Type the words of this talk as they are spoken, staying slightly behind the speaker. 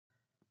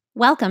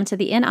Welcome to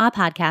the In Awe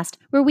podcast,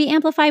 where we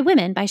amplify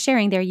women by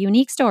sharing their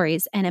unique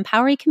stories and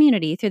empowering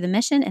community through the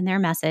mission and their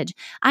message.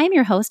 I am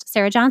your host,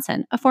 Sarah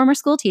Johnson, a former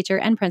school teacher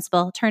and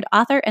principal turned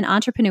author and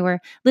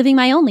entrepreneur, living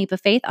my own leap of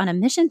faith on a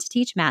mission to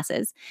teach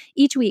masses.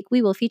 Each week,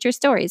 we will feature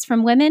stories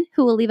from women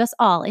who will leave us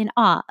all in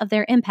awe of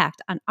their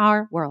impact on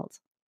our world.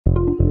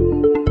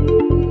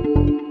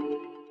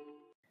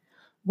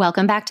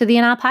 Welcome back to the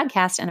In Awe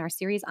podcast and our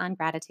series on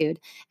gratitude.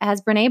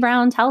 As Brene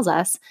Brown tells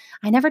us,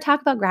 I never talk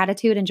about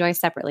gratitude and joy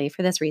separately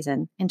for this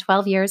reason. In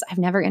 12 years, I've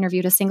never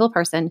interviewed a single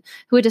person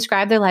who would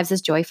describe their lives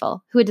as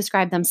joyful, who would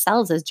describe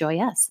themselves as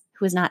joyous,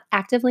 who is not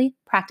actively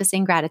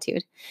practicing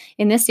gratitude.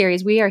 In this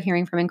series, we are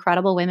hearing from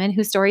incredible women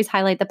whose stories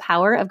highlight the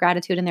power of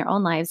gratitude in their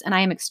own lives, and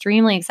I am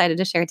extremely excited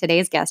to share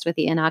today's guest with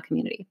the In Awe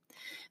community.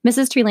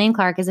 Mrs. Trelane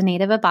Clark is a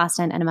native of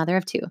Boston and a mother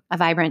of two, a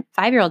vibrant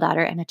 5-year-old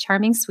daughter and a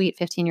charming, sweet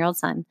 15-year-old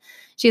son.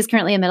 She is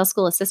currently a middle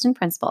school assistant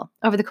principal.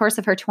 Over the course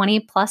of her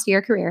 20-plus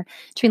year career,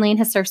 Trelane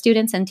has served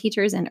students and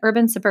teachers in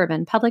urban,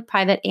 suburban, public,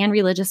 private, and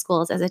religious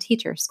schools as a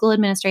teacher, school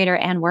administrator,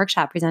 and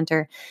workshop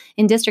presenter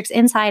in districts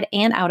inside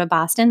and out of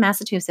Boston,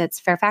 Massachusetts,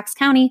 Fairfax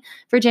County,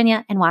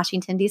 Virginia, and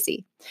Washington,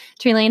 D.C.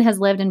 Trelane has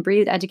lived and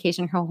breathed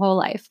education her whole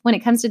life. When it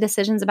comes to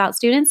decisions about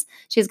students,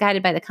 she is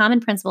guided by the common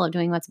principle of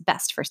doing what's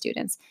best for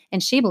students.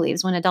 And she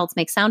believes when adults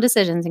make sound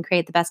decisions and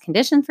create the best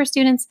conditions for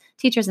students,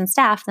 teachers, and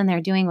staff, then they're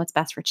doing what's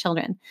best for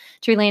children.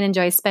 Trelane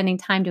enjoys spending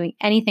time doing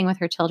anything with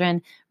her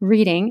children,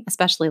 reading,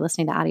 especially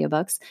listening to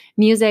audiobooks,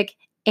 music,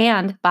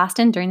 and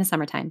Boston during the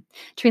summertime.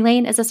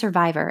 Trelane is a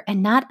survivor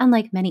and, not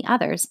unlike many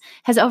others,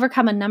 has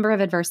overcome a number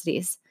of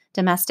adversities: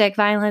 domestic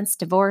violence,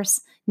 divorce,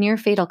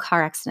 near-fatal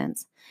car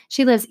accidents.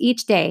 She lives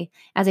each day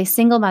as a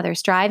single mother,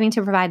 striving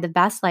to provide the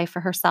best life for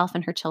herself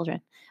and her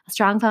children. A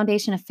strong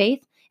foundation of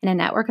faith and a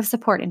network of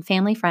support in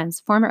family, friends,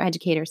 former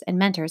educators, and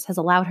mentors has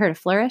allowed her to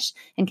flourish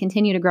and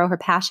continue to grow her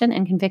passion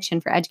and conviction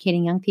for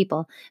educating young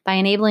people by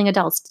enabling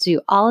adults to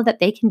do all that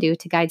they can do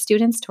to guide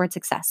students toward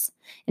success.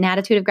 An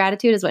attitude of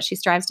gratitude is what she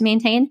strives to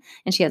maintain,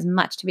 and she has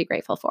much to be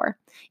grateful for.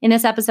 In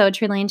this episode,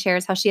 Trelane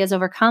shares how she has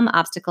overcome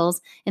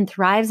obstacles and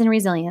thrives in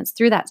resilience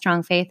through that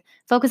strong faith,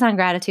 focus on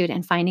gratitude,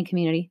 and finding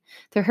community.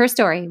 Through her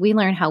story, we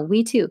learn how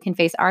we too can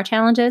face our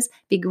challenges,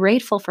 be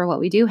grateful for what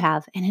we do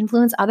have, and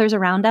influence others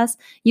around us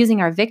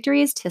using our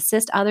victories to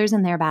assist others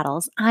in their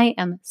battles. I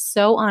am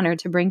so honored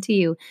to bring to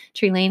you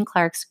Trelane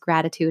Clark's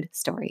gratitude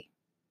story.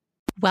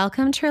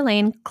 Welcome,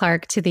 Trelane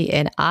Clark, to the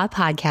In Awe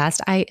podcast.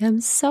 I am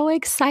so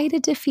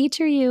excited to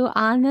feature you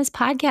on this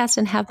podcast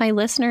and have my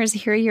listeners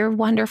hear your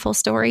wonderful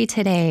story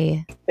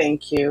today.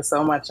 Thank you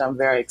so much. I'm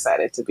very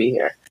excited to be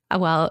here.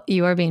 Well,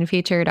 you are being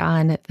featured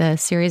on the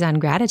series on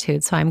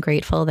gratitude, so I'm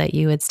grateful that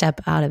you would step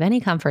out of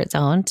any comfort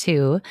zone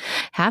to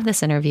have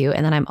this interview.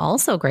 And then I'm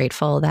also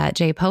grateful that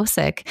Jay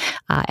Posick,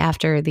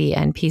 after the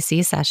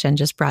NPC session,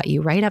 just brought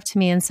you right up to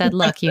me and said,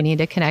 look, you need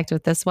to connect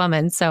with this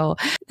woman. So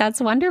that's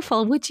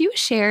wonderful. Would you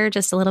share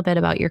just a little bit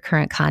about your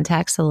current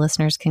context so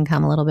listeners can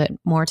come a little bit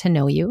more to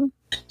know you?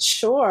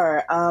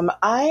 Sure.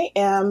 I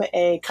am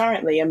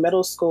currently a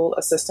middle school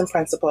assistant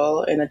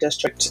principal in a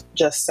district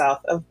just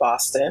south of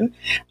Boston.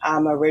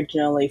 I'm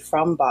originally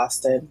from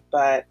Boston,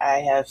 but I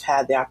have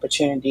had the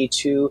opportunity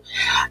to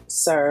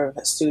serve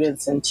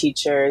students and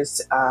teachers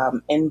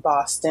in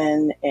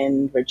Boston,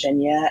 in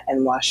Virginia,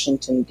 and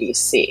Washington,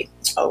 D.C.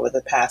 over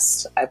the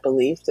past, I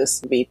believe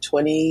this will be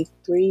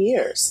 23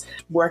 years.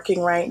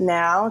 Working right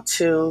now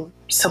to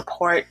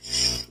support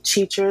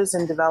teachers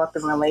in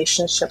developing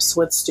relationships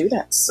with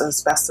students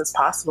as best as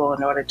possible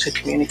in order to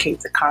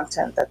communicate the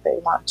content that they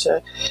want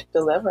to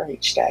deliver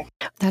each day.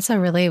 That's a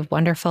really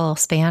wonderful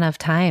span of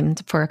time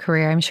for a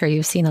career. I'm sure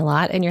you've seen a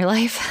lot in your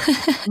life.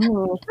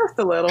 Just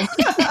a little.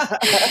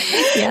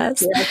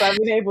 Yes. Yes, I've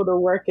been able to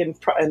work in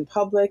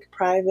public,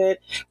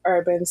 private,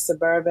 urban,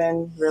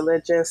 suburban,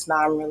 religious,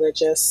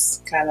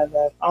 non-religious, kind of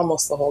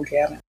almost the whole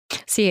gamut.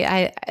 See,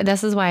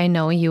 this is why I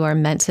know you are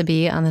meant to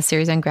be on the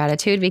series on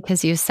gratitude,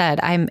 because you said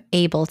I'm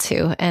able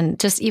to, and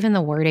just even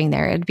the wording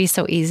there, it'd be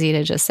so easy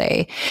to just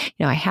say,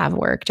 I have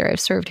worked or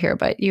I've served here,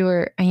 but you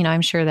were,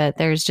 I'm sure that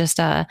there's just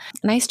a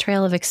nice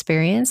trail of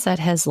experience that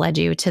has led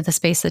you to the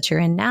space that you're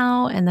in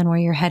now and then where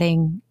you're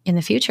heading in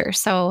the future.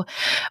 So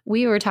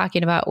we were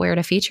talking about where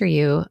to feature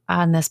you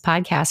on this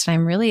podcast, and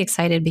I'm really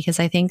excited because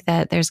I think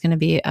that there's going to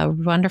be a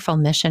wonderful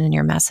mission in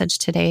your message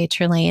today,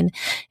 Trelane,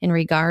 in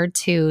regard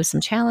to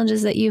some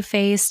challenges that you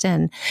faced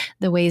and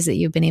the ways that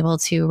you've been able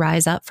to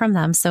rise up from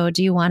them. So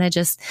do you want to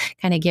just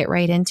kind of get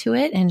right into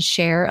it and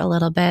share a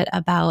little bit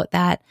about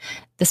that,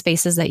 the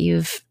spaces that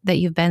you've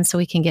been, so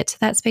we can get to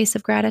that space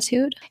of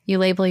gratitude? You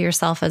label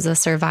yourself as a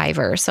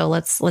survivor, so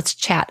let's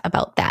chat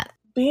about that.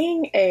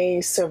 Being a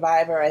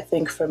survivor, I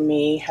think for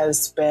me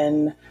has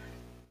been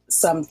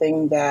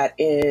something that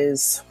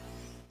is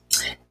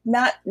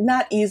not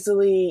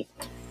easily.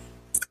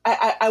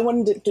 I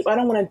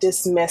don't want to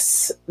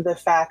dismiss the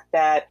fact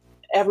that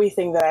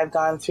everything that I've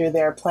gone through,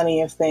 there are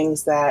plenty of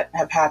things that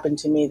have happened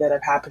to me that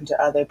have happened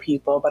to other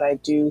people, but I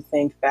do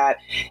think that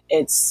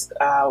it's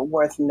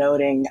worth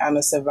noting I'm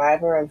a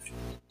survivor of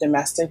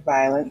domestic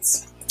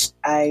violence.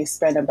 I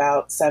spent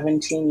about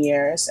 17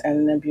 years in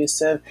an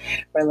abusive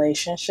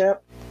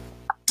relationship.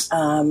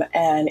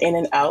 And in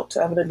and out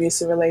of an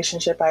abusive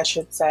relationship, I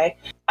should say.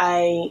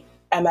 I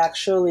am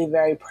actually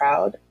very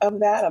proud of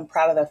that. I'm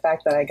proud of the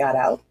fact that I got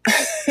out.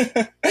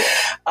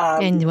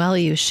 And well,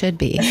 you should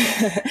be.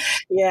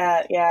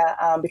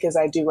 Because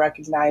I do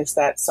recognize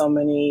that so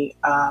many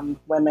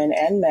women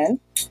and men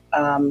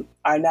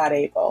are not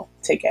able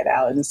to get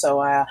out. And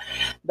so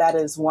that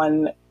is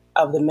one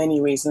of the many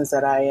reasons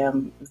that I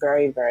am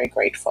very, very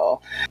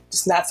grateful.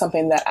 It's not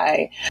something that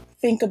I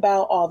think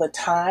about all the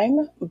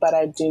time, but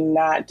I do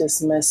not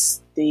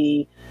dismiss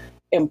the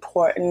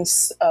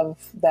importance of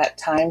that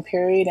time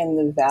period and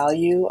the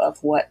value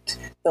of what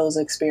those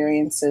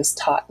experiences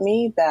taught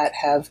me that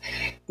have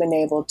been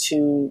able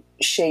to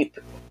shape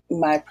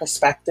my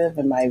perspective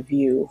and my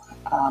view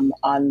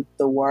on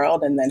the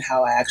world, and then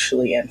how I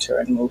actually enter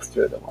and move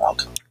through the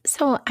world.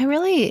 So I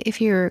really,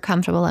 if you're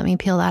comfortable, let me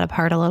peel that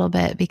apart a little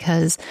bit,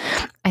 because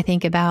I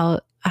think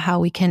about how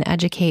we can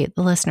educate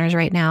the listeners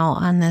right now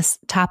on this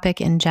topic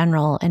in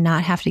general and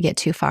not have to get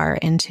too far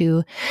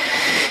into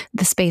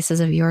the spaces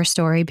of your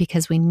story,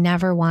 because we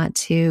never want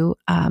to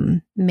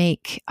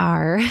make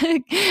our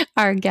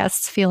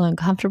guests feel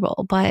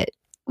uncomfortable. But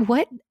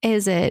what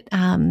is it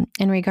in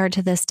regard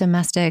to this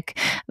domestic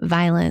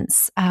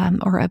violence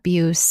or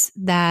abuse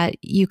that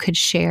you could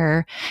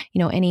share,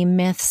 any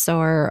myths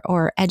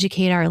or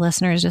educate our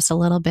listeners just a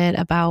little bit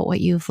about what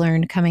you've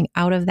learned coming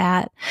out of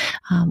that,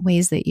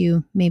 ways that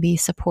you maybe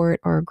support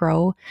or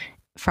grow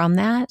from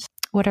that?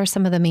 What are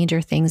some of the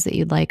major things that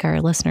you'd like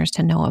our listeners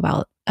to know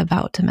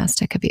about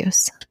domestic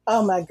abuse?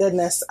 Oh my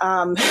goodness.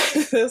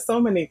 There's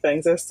so many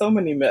things. There's so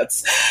many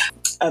myths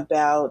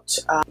about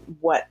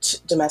what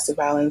domestic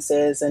violence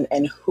is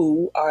and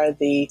who are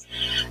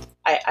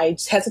I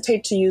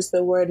hesitate to use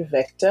the word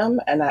victim,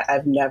 and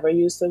I've never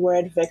used the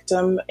word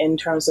victim in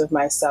terms of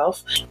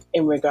myself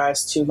in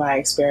regards to my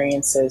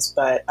experiences.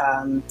 But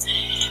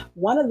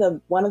one of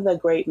the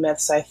great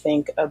myths, I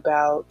think,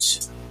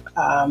 about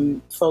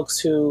folks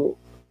who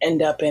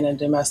end up in a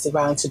domestic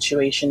violence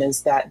situation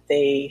is that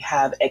they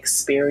have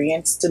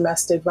experienced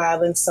domestic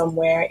violence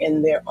somewhere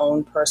in their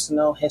own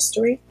personal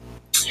history.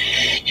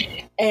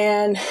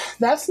 And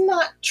that's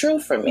not true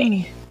for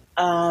me.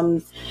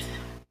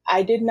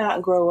 I did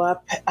not grow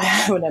up, I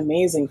have an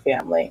amazing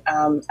family.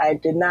 I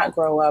did not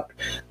grow up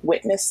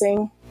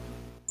witnessing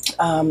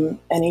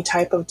any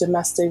type of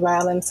domestic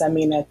violence. I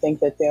mean, I think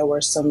that there were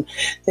some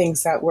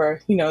things that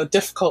were,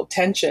 difficult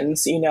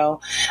tensions,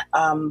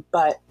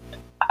 but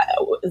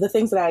the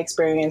things that I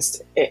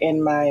experienced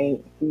in my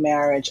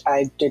marriage,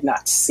 I did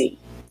not see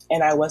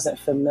and I wasn't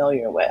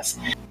familiar with.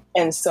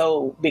 And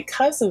so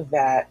because of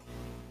that,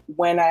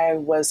 when I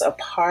was a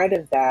part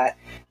of that,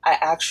 I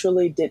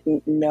actually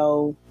didn't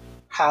know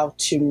how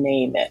to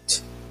name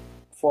it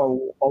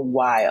for a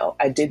while.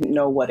 I didn't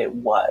know what it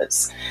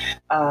was.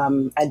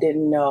 I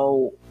didn't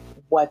know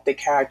what the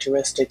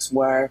characteristics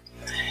were.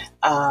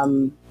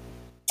 I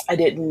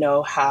didn't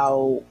know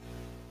how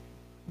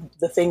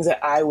the things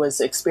that I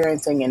was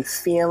experiencing and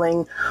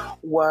feeling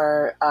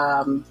were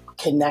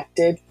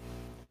connected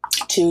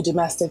to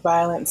domestic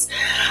violence.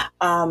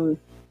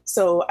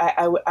 So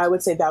I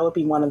would say that would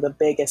be one of the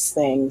biggest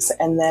things.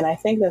 And then I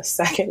think the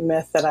second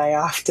myth that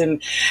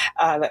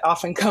that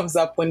often comes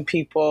up when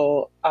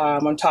people,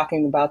 I'm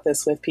talking about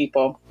this with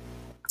people,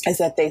 is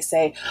that they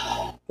say,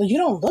 well, you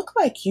don't look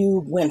like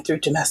you went through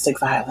domestic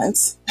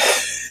violence.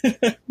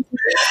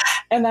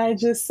 And I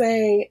just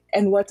say,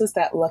 and what does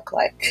that look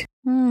like?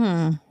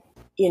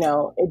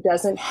 It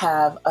doesn't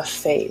have a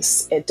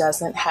face. It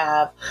doesn't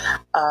have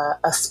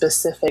a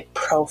specific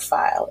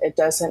profile. It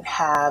doesn't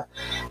have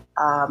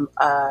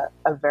a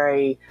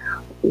very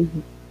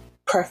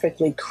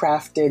perfectly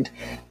crafted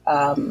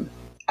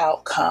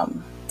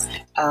outcome.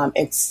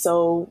 It's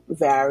so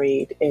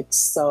varied. It's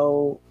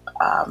so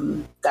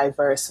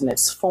diverse in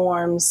its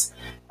forms,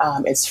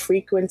 its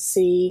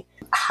frequency,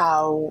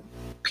 how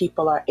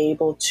people are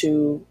able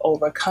to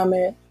overcome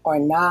it or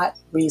not,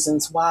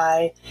 reasons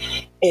why.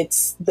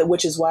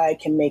 Which is why it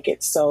can make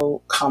it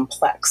so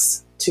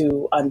complex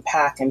to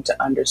unpack and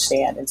to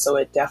understand. And so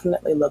it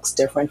definitely looks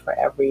different for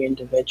every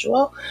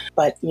individual.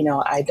 But,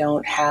 I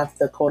don't have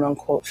the quote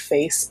unquote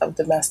face of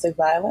domestic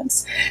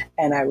violence.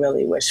 And I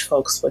really wish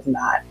folks would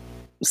not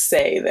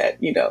say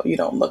that, you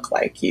don't look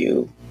like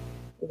you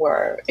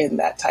were in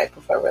that type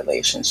of a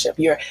relationship.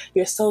 You're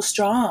so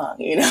strong,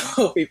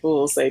 people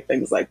will say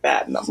things like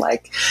that. And I'm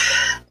like,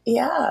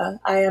 yeah,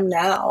 I am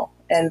now.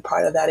 And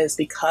part of that is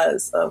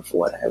because of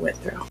what I went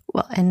through.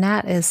 Well, and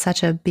that is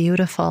such a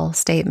beautiful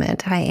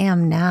statement. I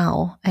am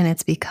now, and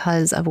it's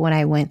because of what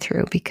I went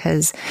through,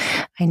 because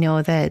I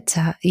know that,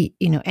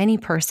 any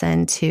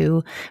person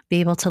to be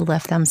able to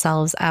lift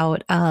themselves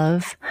out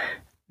of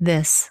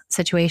this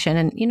situation.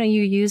 And, you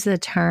use the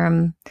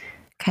term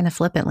kind of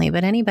flippantly,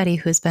 but anybody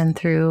who's been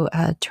through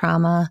a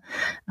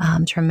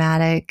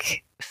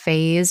traumatic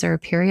phase or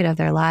period of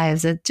their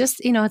lives, it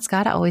just, it's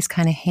got to always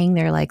kind of hang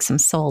there like some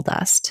soul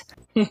dust.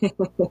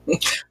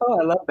 Oh,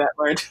 I love that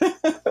word.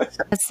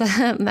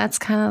 That's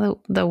kind of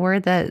the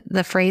word, that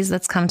the phrase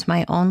that's come to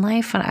my own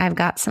life when I've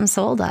got some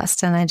soul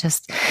dust, and I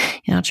just,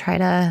 try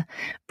to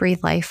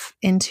breathe life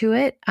into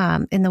it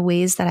in the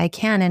ways that I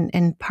can.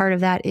 And part of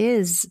that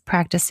is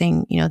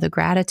practicing, the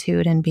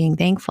gratitude and being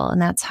thankful.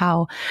 And that's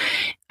how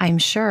I'm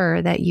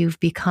sure that you've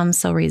become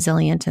so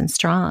resilient and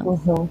strong.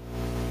 Mm-hmm.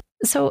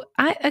 So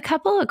a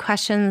couple of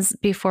questions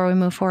before we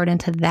move forward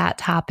into that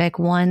topic.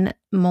 One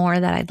more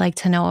that I'd like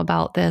to know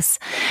about this.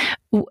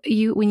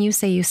 When you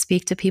say you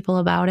speak to people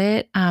about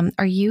it,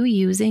 are you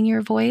using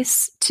your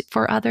voice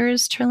for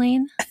others,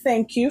 Trelane?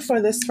 Thank you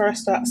for this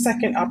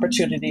second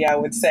opportunity, I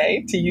would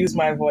say, to use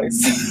my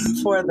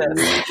voice for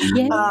this.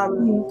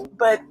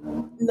 But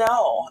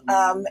no.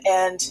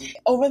 And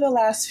over the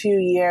last few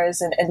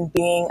years and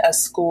being a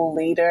school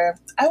leader,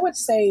 I would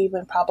say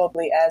even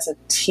probably as a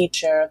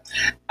teacher,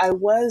 I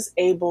was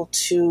able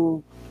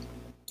to,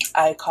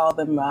 I call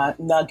them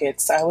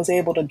nuggets. I was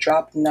able to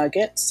drop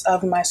nuggets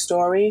of my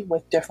story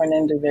with different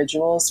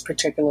individuals,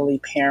 particularly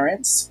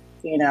parents,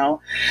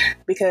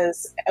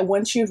 because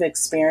once you've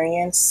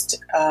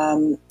experienced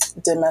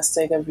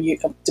domestic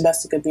abuse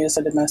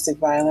or domestic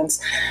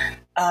violence,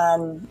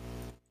 and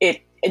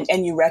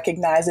you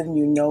recognize it and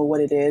you know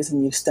what it is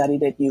and you've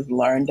studied it, you've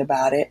learned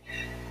about it,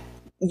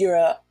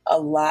 you're a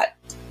lot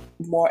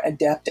more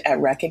adept at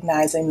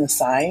recognizing the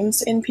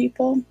signs in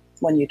people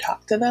when you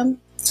talk to them.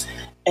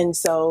 And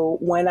so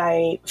when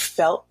I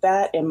felt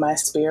that in my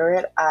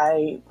spirit,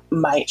 I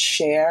might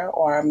share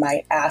or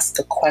might ask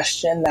a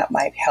question that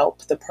might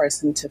help the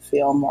person to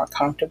feel more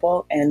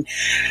comfortable. And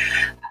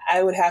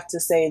I would have to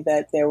say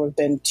that there have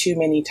been too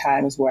many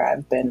times where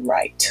I've been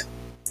right.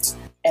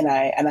 And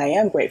I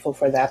am grateful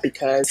for that,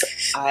 because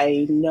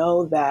I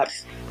know that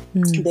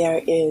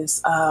there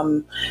is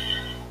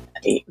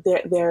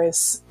there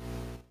is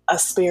a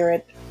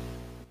spirit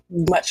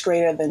much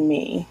greater than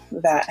me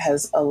that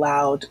has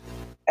allowed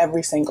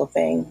every single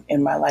thing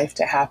in my life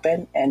to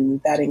happen.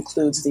 And that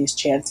includes these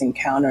chance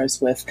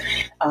encounters with,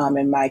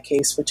 in my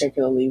case,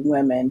 particularly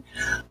women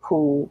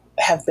who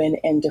have been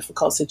in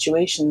difficult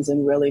situations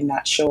and really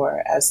not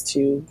sure as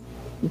to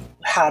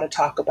how to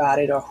talk about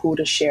it or who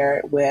to share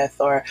it with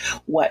or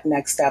what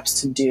next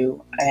steps to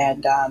do.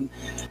 And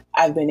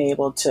I've been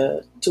able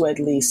to at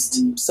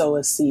least sow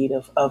a seed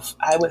of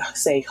I would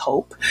say,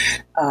 hope,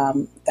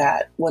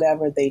 that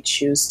whatever they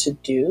choose to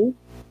do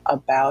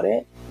about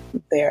it,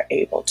 they're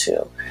able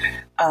to.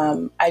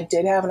 I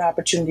did have an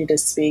opportunity to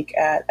speak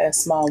at a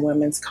small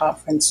women's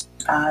conference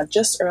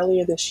just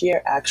earlier this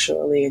year,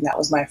 actually, and that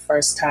was my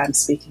first time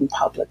speaking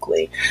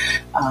publicly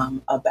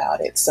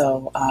about it.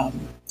 So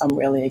I'm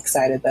really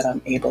excited that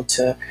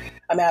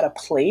I'm at a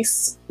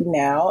place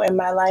now in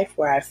my life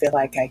where I feel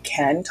like I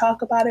can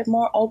talk about it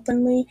more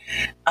openly.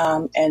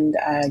 And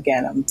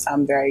again,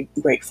 I'm very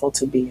grateful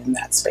to be in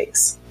that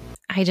space.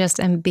 I just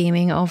am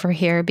beaming over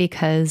here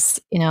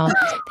because,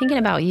 thinking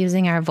about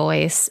using our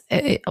voice,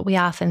 we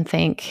often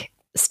think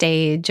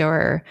stage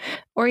or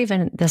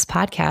even this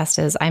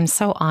podcast is, I'm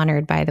so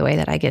honored, by the way,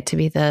 that I get to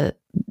be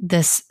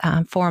this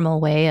formal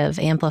way of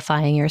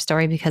amplifying your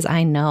story, because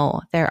I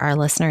know there are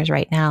listeners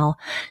right now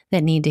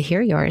that need to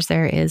hear yours.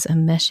 There is a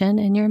mission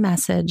in your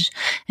message,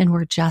 and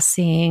we're just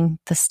seeing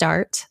the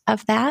start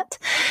of that.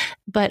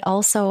 But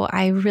also,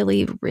 I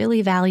really,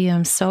 really value,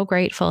 I'm so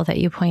grateful that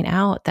you point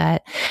out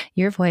that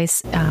your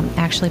voice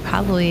actually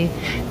probably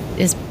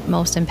is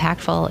most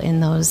impactful in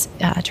those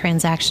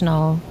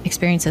transactional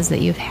experiences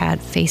that you've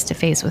had face to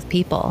face with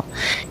people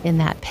in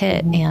that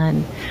pit.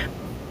 And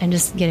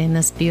just getting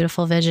this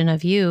beautiful vision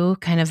of you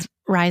kind of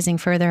rising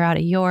further out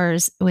of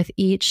yours with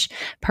each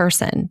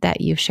person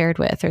that you've shared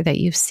with or that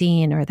you've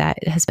seen or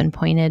that has been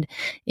pointed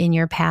in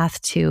your path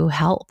to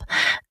help.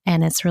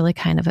 And it's really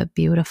kind of a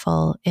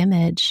beautiful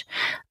image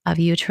of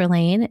you,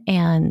 Trelane.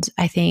 And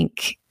I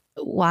think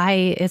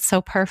why it's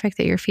so perfect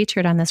that you're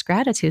featured on this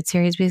gratitude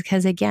series,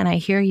 because again, I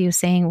hear you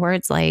saying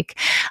words like,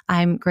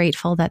 I'm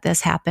grateful that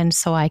this happened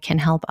so I can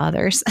help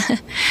others.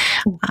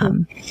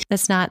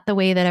 That's not the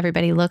way that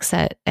everybody looks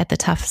at the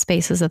tough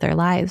spaces of their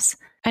lives.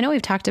 I know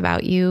we've talked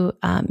about you,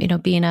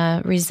 being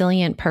a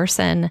resilient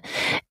person.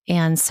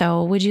 And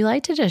so would you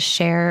like to just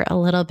share a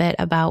little bit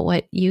about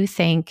what you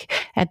think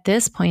at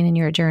this point in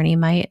your journey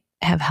might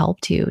have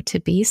helped you to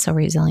be so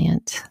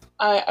resilient?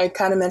 I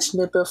kind of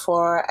mentioned it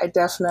before. I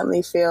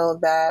definitely feel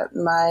that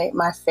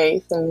my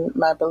faith and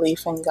my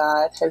belief in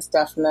God has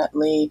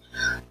definitely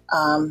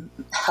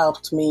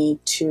helped me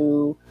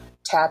to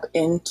tap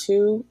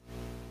into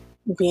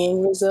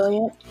being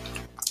resilient.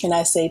 And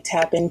I say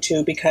tap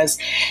into because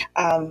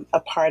a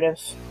part of,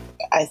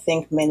 I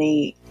think,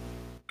 many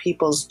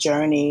people's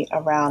journey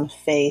around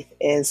faith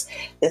is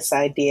this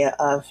idea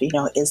of,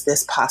 is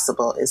this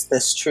possible? Is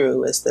this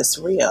true? Is this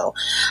real?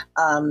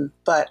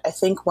 But I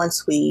think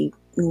once we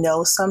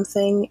know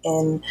something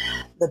in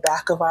the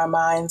back of our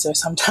minds, or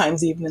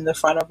sometimes even in the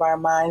front of our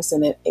minds,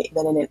 then it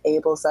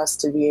enables us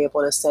to be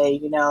able to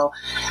say,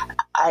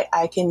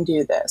 I can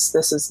do this.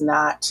 This is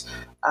not,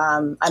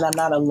 and I'm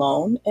not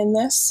alone in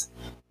this.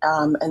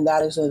 And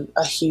that is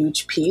a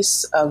huge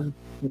piece of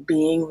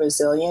being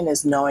resilient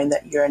is knowing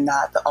that you're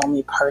not the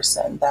only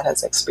person that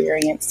has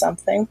experienced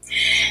something.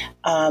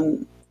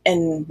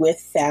 And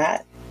with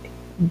that,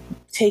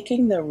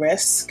 taking the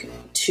risk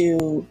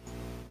to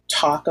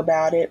talk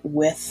about it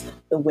with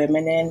the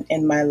women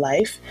in my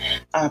life,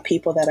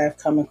 people that I've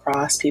come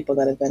across, people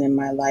that have been in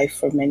my life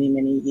for many,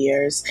 many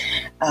years.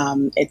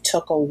 It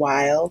took a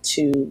while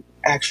to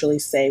actually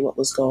say what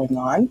was going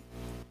on.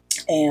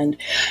 And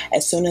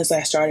as soon as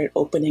I started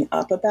opening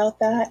up about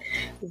that,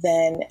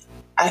 then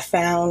I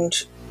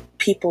found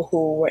people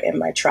who were in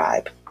my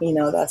tribe.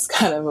 That's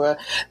kind of a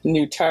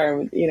new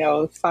term,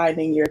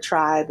 finding your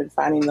tribe and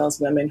finding those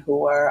women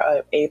who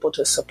are able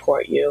to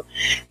support you.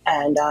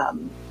 And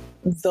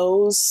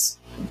those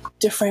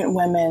different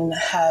women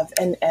have,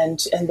 and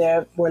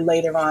there were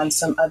later on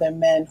some other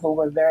men who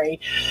were very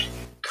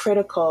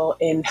critical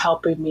in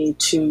helping me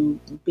to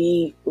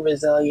be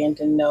resilient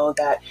and know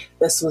that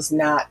this was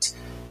not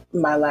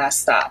my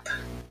last stop,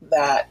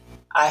 that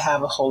I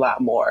have a whole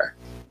lot more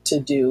to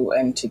do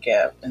and to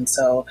give. And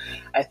so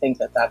I think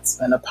that that's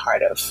been a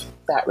part of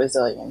that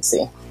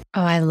resiliency.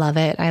 Oh, I love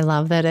it. I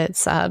love that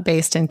it's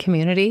based in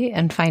community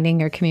and finding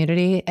your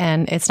community,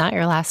 and it's not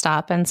your last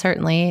stop. And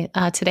certainly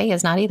today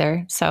is not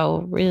either.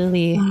 So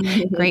really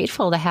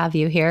grateful to have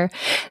you here.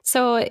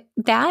 So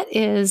that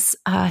is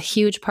a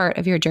huge part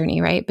of your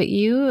journey, right? But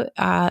you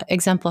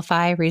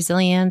exemplify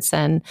resilience,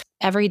 and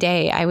every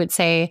day, I would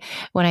say,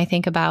 when I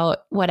think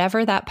about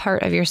whatever that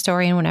part of your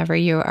story and whenever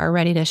you are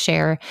ready to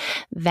share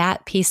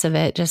that piece of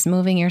it, just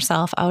moving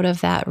yourself out of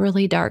that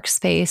really dark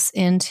space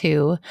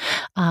into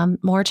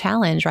more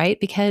challenge, right?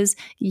 Because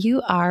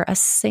you are a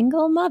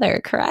single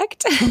mother,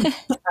 correct?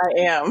 I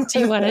am. Do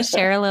you want to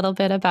share a little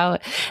bit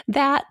about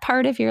that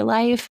part of your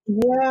life?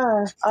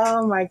 Yeah.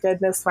 Oh my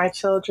goodness. My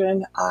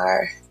children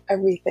are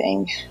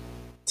everything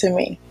to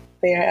me.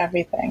 They are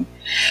everything.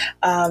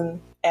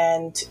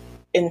 And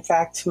in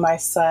fact, my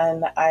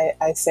son,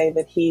 I say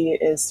that he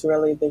is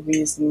really the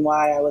reason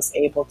why I was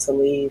able to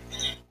leave.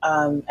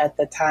 At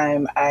the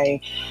time,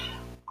 I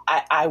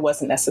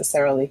wasn't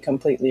necessarily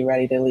completely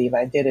ready to leave.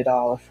 I did it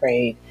all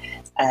afraid.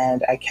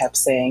 And I kept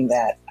saying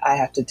that I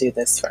have to do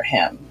this for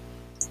him.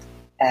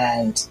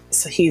 And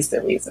so he's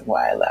the reason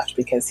why I left,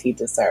 because he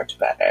deserved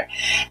better.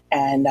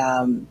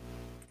 And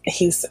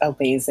he's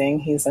amazing.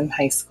 He's in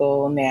high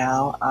school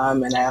now.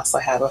 And I also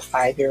have a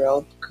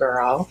 5-year-old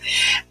girl.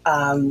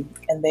 And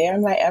they are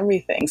my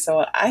everything.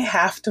 So I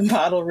have to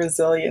model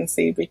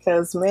resiliency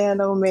because,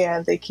 man, oh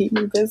man, they keep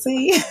me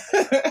busy.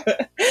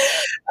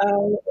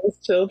 As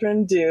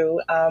children do.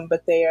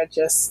 But they are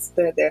just,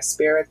 their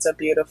spirits are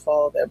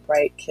beautiful. They're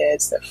bright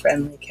kids. They're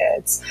friendly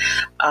kids.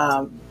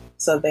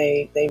 So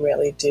they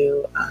really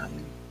do.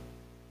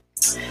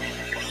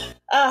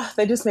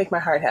 They just make my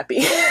heart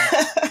happy.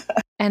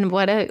 And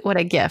what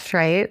a gift,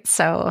 right?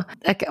 So,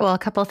 well, a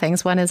couple of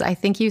things. One is, I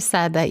think you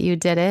said that you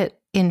did it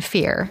in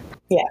fear.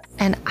 Yeah.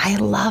 And I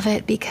love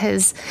it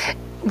because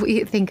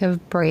we think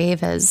of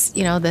brave as,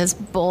 this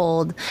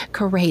bold,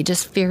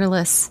 courageous,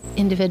 fearless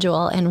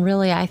individual. And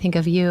really, I think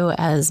of you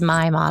as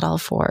my model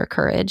for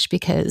courage,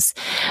 because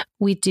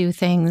we do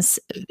things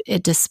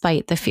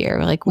despite the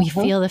fear. Like we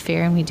feel the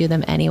fear and we do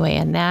them anyway.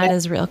 And that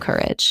is real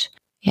courage.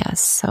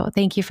 Yes. So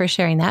thank you for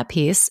sharing that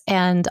piece.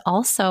 And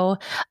also,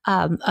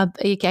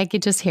 I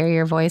could just hear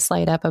your voice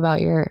light up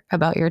about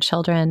your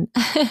children.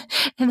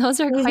 And those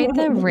are quite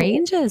the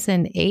ranges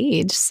in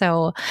age.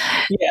 So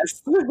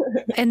yes.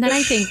 And then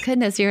I think,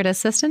 goodness, you're an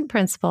assistant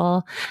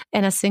principal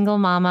and a single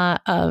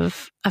mama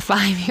of a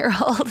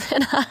 5-year-old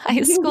and a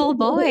high school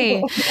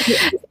boy.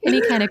 Any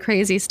kind of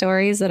crazy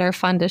stories that are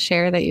fun to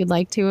share that you'd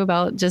like to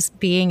about just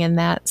being in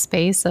that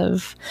space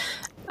of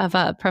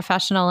a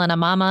professional and a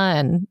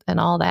mama and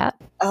all that?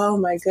 Oh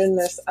my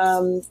goodness.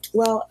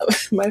 Well,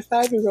 my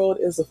 5-year-old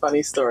is a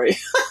funny story.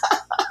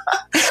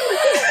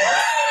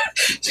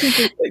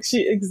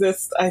 She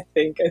exists, I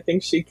think. I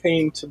think she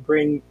came to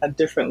bring a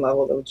different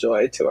level of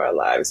joy to our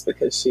lives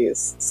because she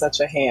is such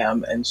a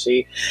ham, and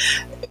she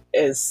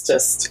is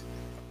just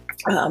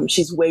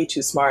she's way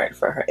too smart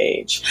for her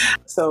age.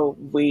 So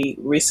we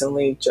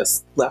recently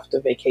just left a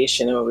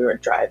vacation and we were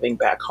driving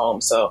back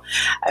home. So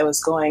I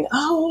was going,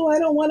 oh, I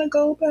don't want to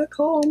go back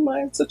home. I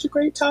had such a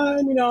great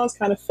time. I was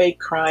kind of fake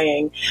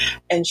crying.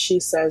 And she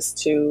says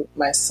to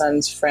my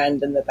son's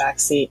friend in the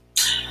backseat,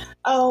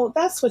 oh,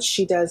 that's what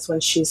she does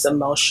when she's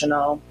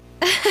emotional.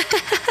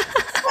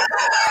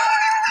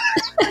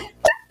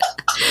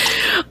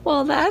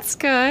 Well, that's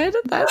good.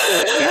 That's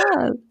good.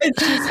 Yeah. It's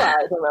just I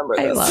remember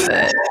this. I love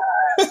it.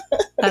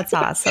 That's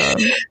awesome.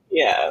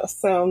 Yeah.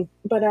 So,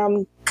 but I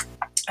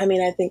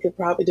mean, I think it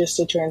probably just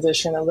to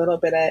transition a little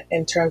bit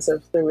in terms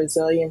of the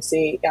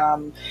resiliency.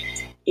 I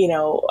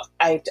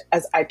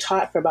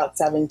taught for about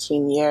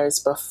 17 years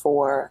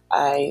before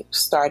I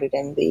started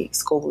in the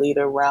school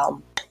leader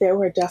realm. There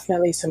were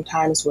definitely some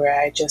times where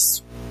I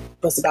just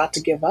was about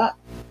to give up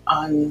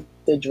on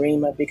the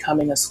dream of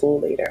becoming a school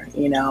leader.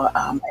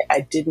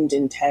 I didn't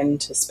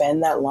intend to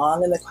spend that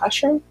long in the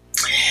classroom.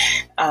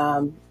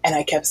 And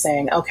I kept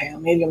saying, okay,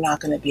 maybe I'm not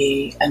going to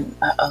be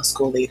a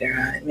school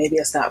leader. Maybe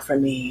it's not for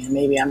me.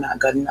 Maybe I'm not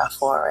good enough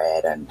for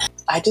it. And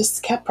I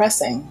just kept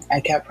pressing.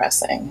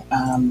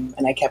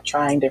 And I kept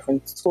trying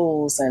different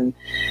schools and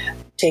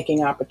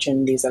taking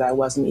opportunities that I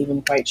wasn't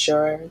even quite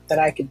sure that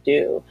I could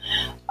do.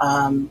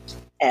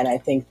 And I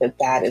think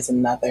that is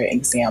another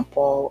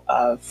example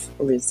of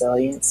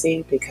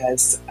resiliency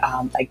because,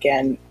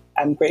 again,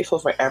 I'm grateful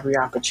for every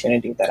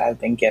opportunity that I've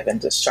been given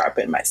to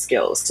sharpen my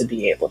skills to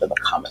be able to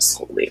become a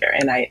school leader.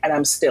 And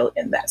I'm still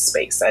in that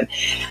space. And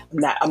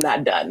I'm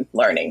not done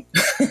learning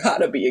how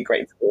to be a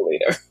great school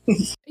leader.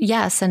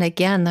 Yes. And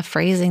again, the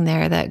phrasing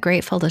there, that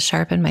grateful to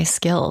sharpen my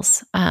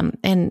skills,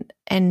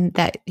 and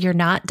that you're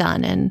not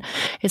done. And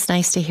it's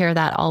nice to hear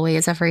that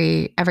always,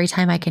 every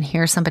time I can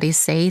hear somebody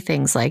say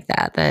things like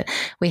that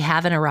we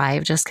haven't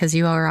arrived just because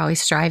you are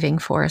always striving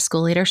for a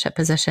school leadership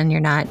position. You're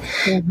not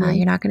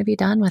going to be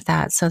done with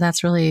that. So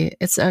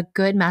it's a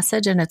good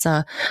message, and it's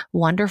a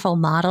wonderful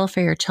model for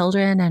your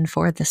children and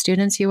for the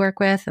students you work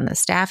with and the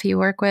staff you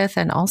work with,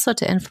 and also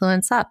to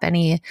influence up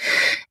any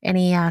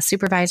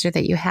supervisor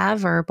that you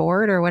have or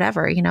board or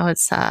whatever.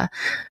 It's a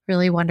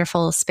really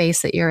wonderful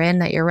space that you're in,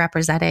 that you're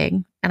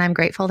representing. And I'm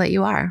grateful that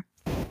you are.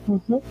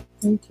 Mm-hmm.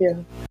 Thank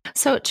you.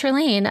 So,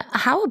 Trelane,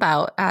 how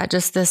about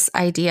just this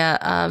idea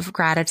of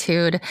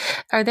gratitude?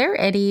 Are there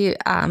any,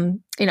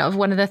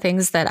 one of the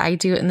things that I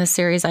do in this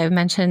series, I've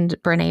mentioned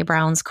Brene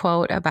Brown's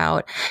quote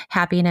about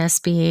happiness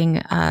being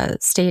a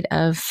state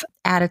of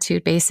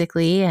attitude,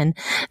 basically, and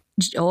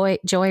joy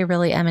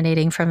really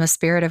emanating from a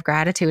spirit of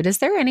gratitude. Is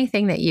there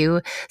anything that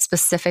you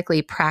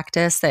specifically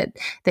practice that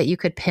you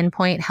could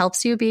pinpoint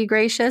helps you be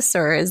gracious,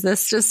 or is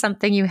this just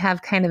something you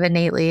have kind of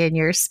innately in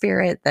your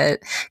spirit that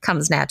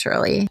comes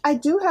naturally? I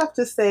do have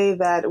to say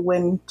that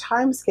when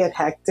times get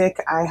hectic,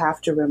 I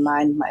have to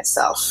remind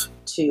myself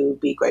to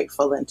be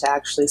grateful and to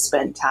actually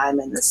spend time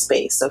in the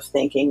space of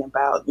thinking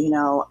about,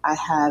 I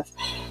have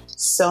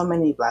so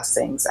many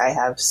blessings. I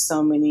have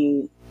so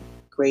many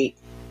great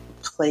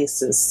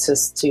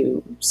places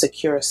to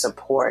secure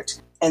support.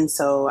 And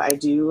so I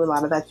do a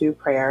lot of that through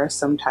prayer,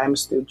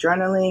 sometimes through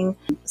journaling.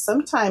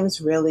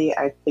 Sometimes really,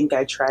 I think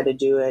I try to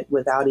do it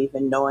without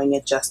even knowing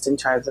it, just in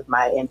terms of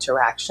my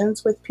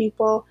interactions with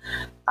people,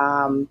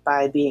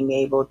 by being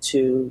able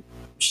to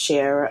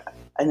share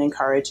an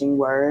encouraging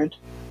word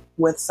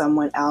with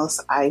someone else.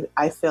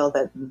 I feel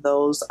that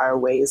those are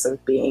ways of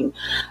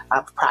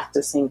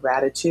practicing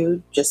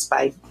gratitude, just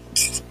by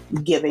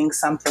giving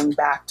something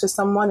back to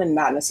someone, and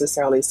not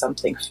necessarily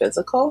something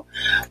physical,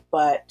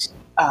 but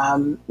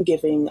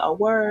giving a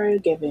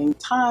word, giving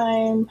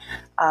time,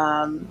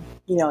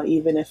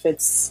 even if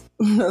it's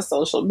a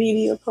social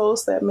media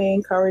post that may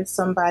encourage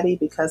somebody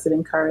because it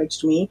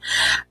encouraged me.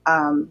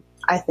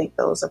 I think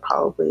those are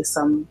probably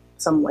some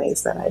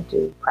ways that I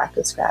do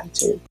practice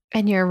gratitude.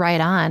 And you're right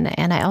on.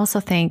 And I also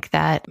think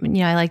that,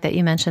 I like that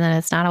you mentioned that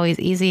it's not always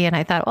easy. And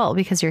I thought, well,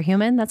 because you're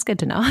human, that's good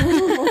to know.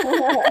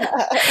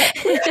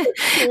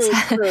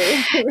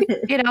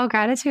 So,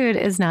 gratitude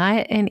is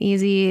not an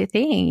easy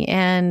thing.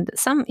 And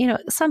some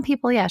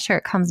people, yeah, sure,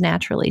 it comes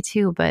naturally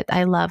too. But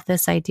I love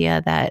this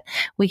idea that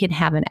we can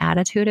have an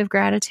attitude of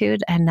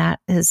gratitude, and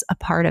that is a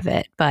part of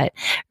it. But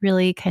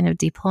really kind of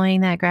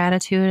deploying that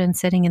gratitude and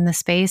sitting in the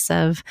space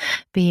of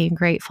being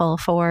grateful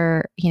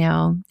for,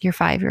 your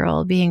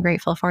 5-year-old, being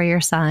grateful for your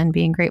son,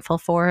 being grateful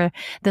for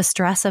the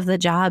stress of the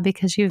job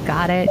because you've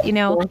got it.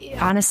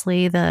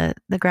 Honestly, the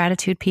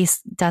gratitude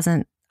piece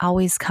doesn't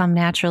always come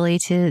naturally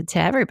to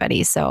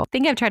everybody. So I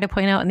think I've tried to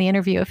point out in the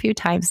interview a few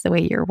times the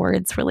way your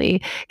words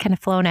really kind of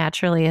flow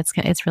naturally.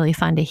 It's really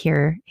fun to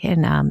hear.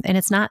 And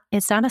it's not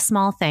a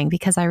small thing,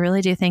 because I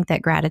really do think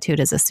that gratitude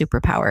is a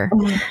superpower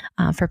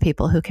for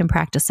people who can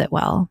practice it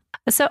well.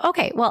 So,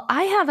 okay, well,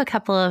 I have a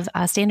couple of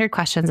standard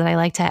questions that I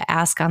like to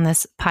ask on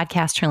this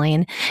podcast,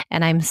 Trelane,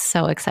 and I'm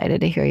so excited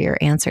to hear your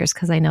answers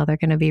because I know they're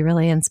going to be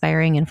really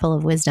inspiring and full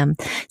of wisdom.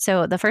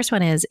 So the first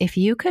one is, if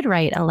you could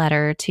write a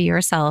letter to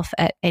yourself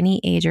at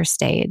any age or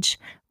stage,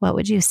 what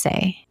would you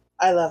say?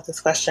 I love this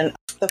question.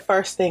 The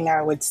first thing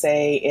I would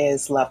say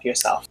is love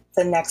yourself.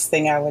 The next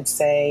thing I would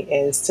say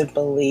is to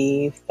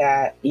believe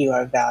that you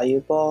are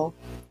valuable,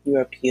 you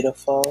are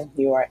beautiful,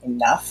 you are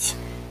enough,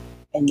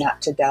 and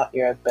not to doubt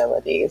your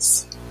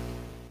abilities.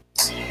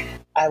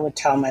 I would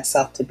tell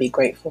myself to be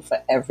grateful for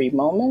every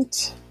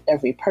moment,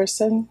 every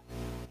person,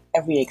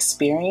 every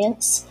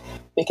experience,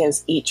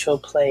 because each will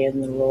play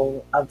in the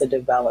role of the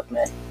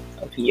development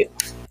of you.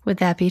 Would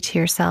that be to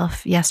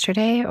yourself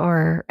yesterday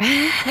or?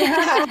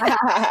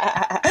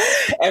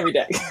 Every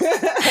day.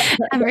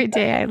 Every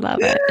day. I love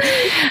it.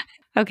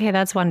 Okay,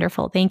 that's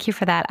wonderful. Thank you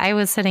for that. I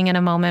was sitting in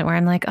a moment where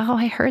I'm like, oh,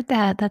 I heard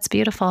that. That's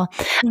beautiful.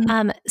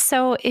 Mm-hmm.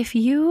 So if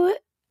you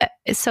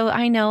So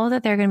I know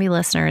that there are going to be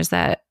listeners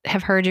that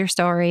have heard your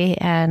story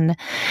and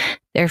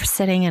they're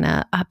sitting in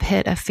a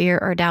pit of fear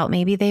or doubt.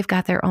 Maybe they've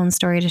got their own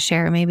story to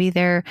share. Maybe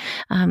they're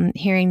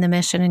hearing the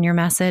mission in your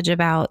message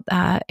about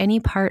any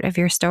part of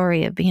your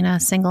story of being a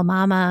single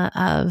mama,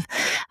 of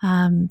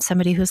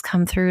somebody who's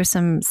come through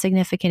some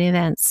significant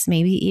events,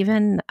 maybe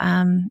even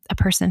a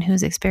person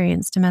who's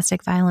experienced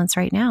domestic violence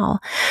right now.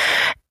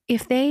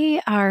 If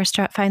they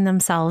find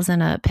themselves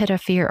in a pit of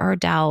fear or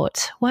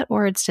doubt, what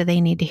words do they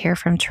need to hear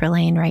from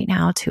Trelane right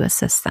now to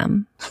assist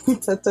them?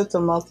 That's a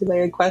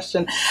multi-layered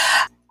question.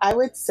 I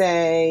would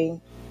say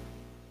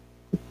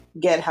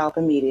get help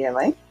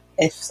immediately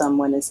if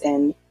someone is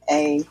in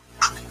a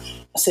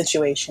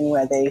situation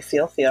where they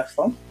feel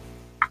fearful,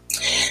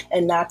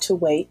 and not to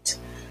wait.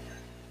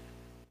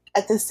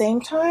 At the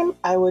same time,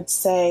 I would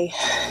say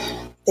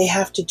they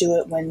have to do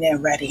it when they're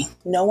ready.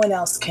 No one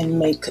else can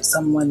make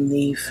someone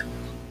leave.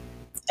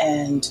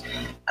 And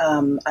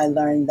I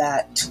learned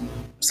that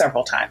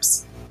several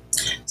times.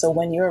 So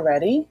when you're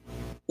ready,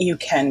 you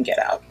can get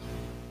out.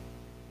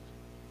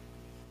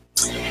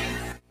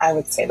 I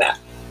would say that.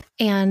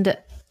 And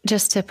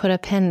just to put a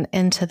pin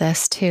into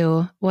this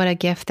too, what a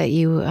gift that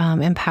you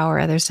empower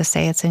others to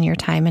say it's in your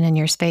time and in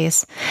your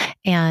space,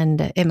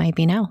 and it might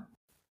be now.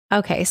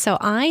 Okay, so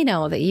I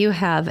know that you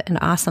have an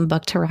awesome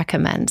book to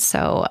recommend.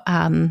 So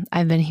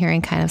I've been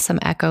hearing kind of some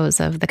echoes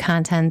of the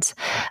content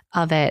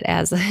of it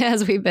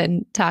as we've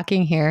been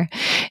talking here.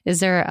 Is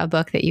there a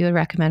book that you would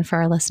recommend for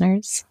our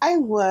listeners? I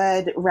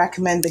would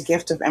recommend The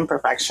Gift of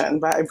Imperfection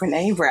by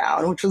Brene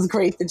Brown, which was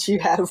great that you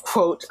had a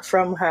quote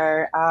from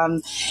her.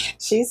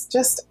 She's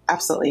just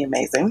absolutely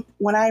amazing.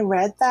 When I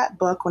read that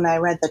book, when I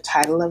read the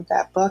title of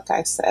that book,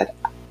 I said,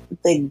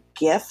 the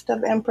gift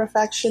of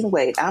imperfection?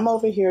 Wait, I'm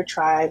over here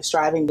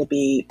striving to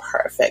be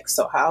perfect.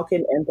 So how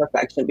can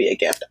imperfection be a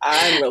gift?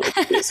 I'm really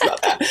confused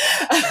about that.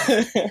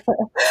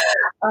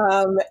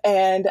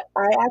 And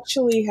I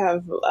actually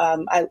have,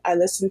 I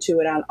listened to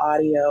it on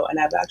audio, and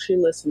I've actually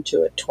listened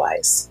to it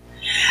twice.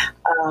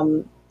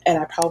 And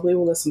I probably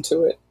will listen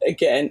to it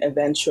again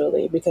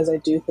eventually, because I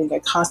do think I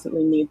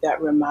constantly need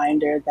that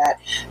reminder that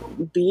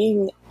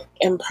being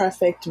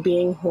imperfect,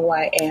 being who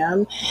I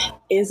am,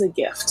 is a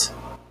gift.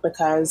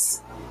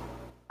 Because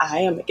I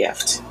am a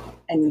gift,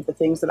 and the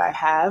things that I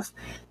have,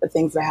 the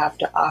things I have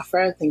to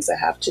offer, things I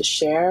have to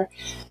share,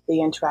 the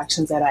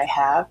interactions that I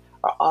have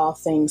are all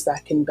things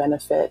that can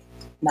benefit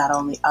not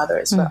only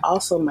others, but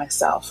also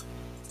myself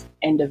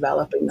in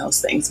developing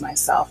those things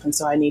myself. And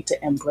so I need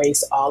to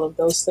embrace all of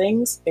those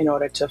things in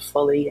order to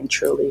fully and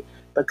truly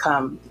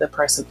become the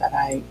person that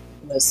I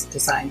was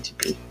designed to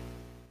be.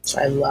 So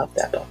I love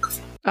that book.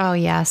 Oh,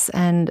 yes.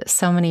 And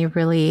so many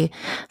really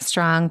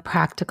strong,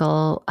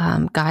 practical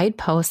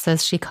guideposts,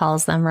 as she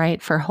calls them,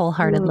 right, for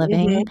wholehearted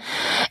living.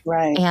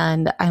 Right.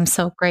 And I'm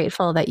so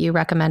grateful that you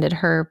recommended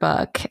her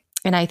book.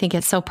 And I think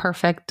it's so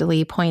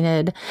perfectly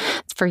pointed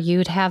for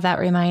you to have that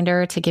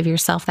reminder, to give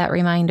yourself that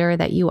reminder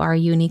that you are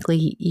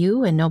uniquely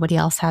you and nobody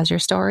else has your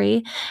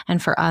story.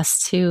 And for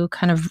us to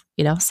kind of,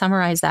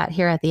 summarize that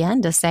here at the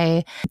end to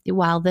say,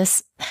 while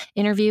this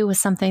interview was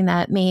something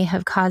that may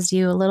have caused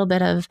you a little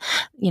bit of,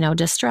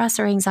 distress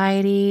or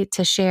anxiety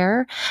to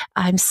share,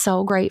 I'm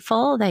so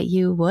grateful that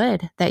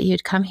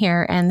you'd come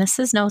here. And this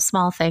is no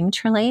small thing,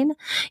 Trelane.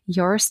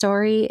 Your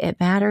story, it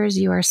matters.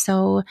 You are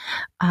so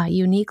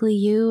uniquely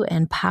you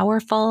and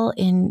powerful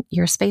in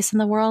your space in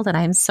the world. And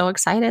I'm so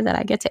excited that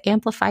I get to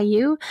amplify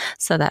you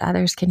so that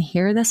others can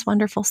hear this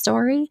wonderful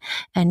story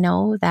and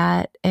know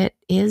that it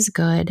is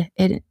good.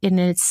 And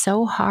it's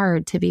so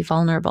hard to be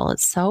vulnerable.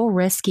 It's so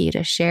risky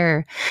to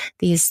share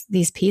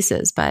these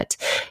pieces. But,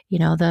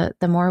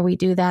 the more we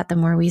do that, the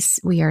more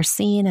we are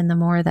seen, and the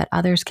more that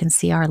others can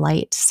see our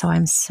light. So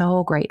I'm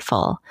so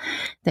grateful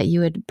that you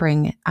would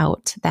bring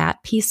out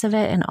that piece of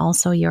it. And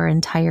also your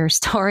entire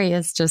story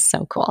is just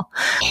so cool.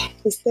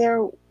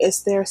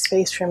 Is there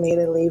space for me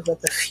to leave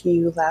with a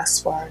few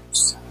last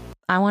words?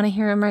 I want to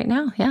hear them right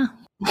now. Yeah.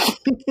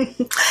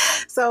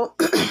 So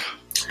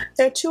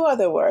there are two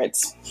other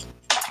words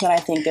that I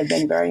think have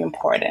been very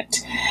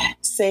important.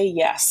 Say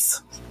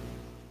yes.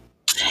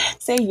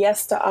 Say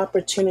yes to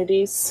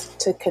opportunities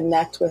to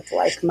connect with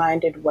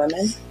like-minded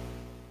women.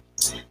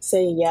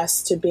 Say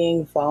yes to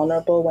being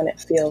vulnerable when it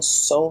feels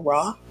so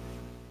raw.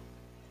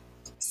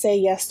 Say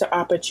yes to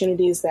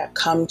opportunities that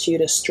come to you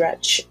to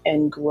stretch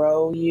and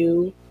grow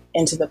you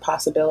into the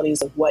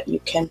possibilities of what you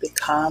can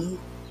become.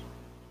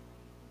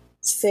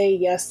 Say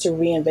yes to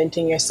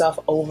reinventing yourself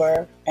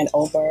over and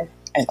over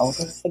and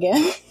over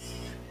again.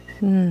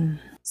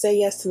 Say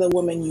yes to the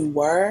woman you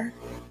were,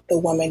 the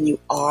woman you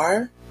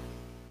are,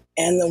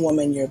 and the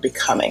woman you're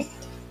becoming.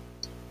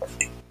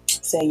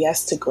 Say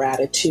yes to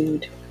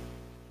gratitude.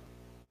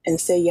 And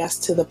say yes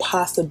to the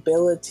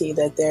possibility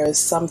that there is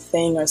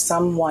something or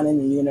someone in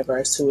the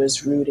universe who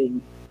is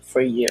rooting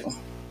for you.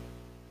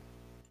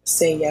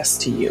 Say yes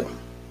to you.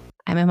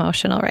 I'm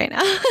emotional right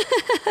now.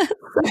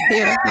 So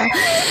beautiful.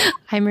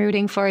 I'm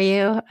rooting for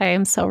you. I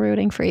am so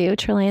rooting for you,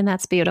 Trilane.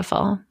 That's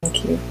beautiful.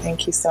 Thank you.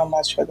 Thank you so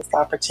much for this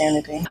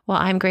opportunity. Well,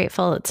 I'm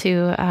grateful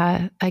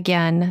to,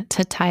 again,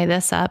 to tie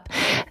this up.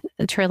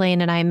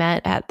 Trilane and I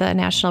met at the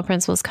National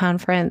Principals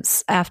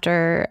Conference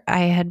after I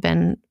had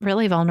been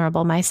really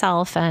vulnerable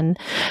myself, and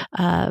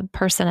a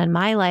person in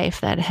my life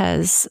that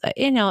has,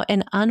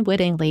 and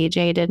unwittingly,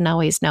 Jay didn't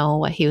always know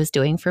what he was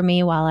doing for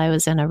me while I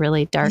was in a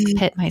really dark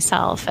pit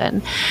myself.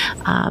 And,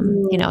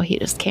 he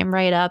just came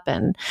right up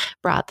and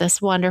brought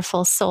this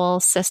wonderful soul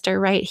sister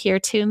right here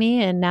to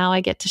me. And now I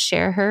get to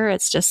share her.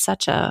 It's just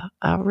such a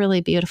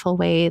really beautiful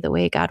way, the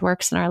way God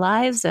works in our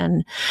lives.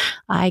 And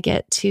I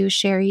get to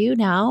share you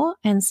now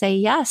and say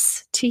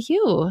yes to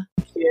you.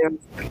 Thank you.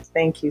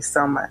 Thank you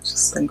so much.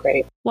 It's been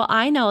great. Well,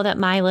 I know that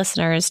my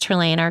listeners,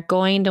 Trilane, are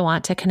going to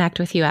want to connect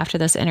with you after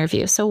this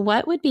interview. So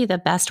what would be the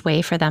best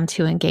way for them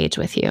to engage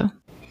with you?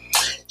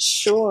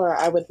 Sure,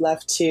 I would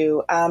love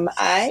to.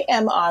 I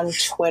am on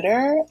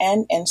Twitter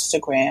and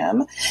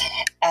Instagram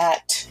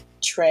at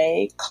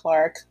Trey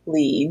Clark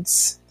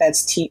Leads.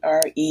 That's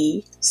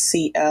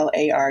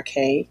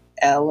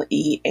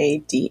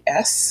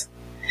TRECLARKLEADS.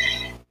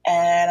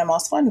 And I'm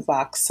also on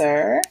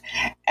Voxer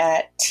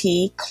at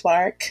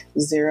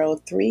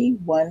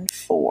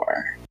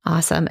TClark0314.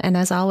 Awesome. And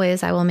as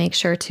always, I will make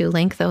sure to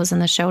link those in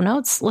the show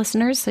notes,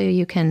 listeners, so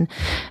you can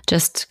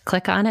just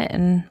click on it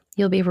and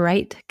you'll be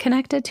right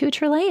connected to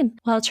Trilane.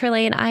 Well,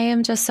 Trilane, I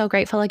am just so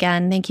grateful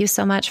again. Thank you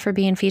so much for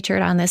being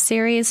featured on this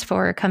series,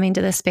 for coming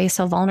to this space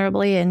so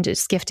vulnerably and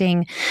just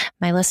gifting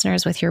my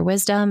listeners with your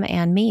wisdom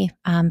and me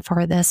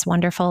for this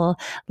wonderful,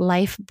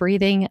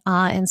 life-breathing,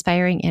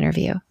 awe-inspiring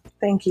interview.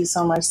 Thank you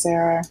so much,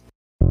 Sarah.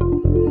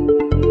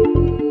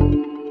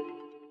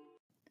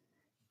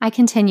 I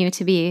continue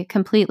to be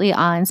completely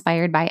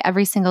awe-inspired by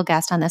every single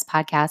guest on this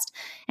podcast,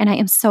 and I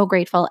am so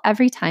grateful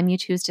every time you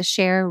choose to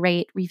share,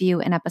 rate, review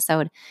an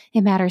episode.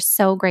 It matters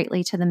so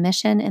greatly to the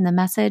mission and the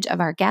message of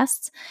our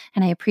guests,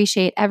 and I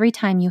appreciate every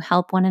time you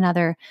help one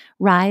another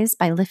rise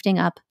by lifting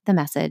up the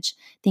message.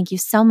 Thank you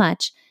so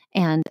much,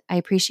 and I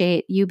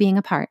appreciate you being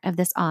a part of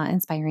this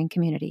awe-inspiring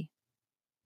community.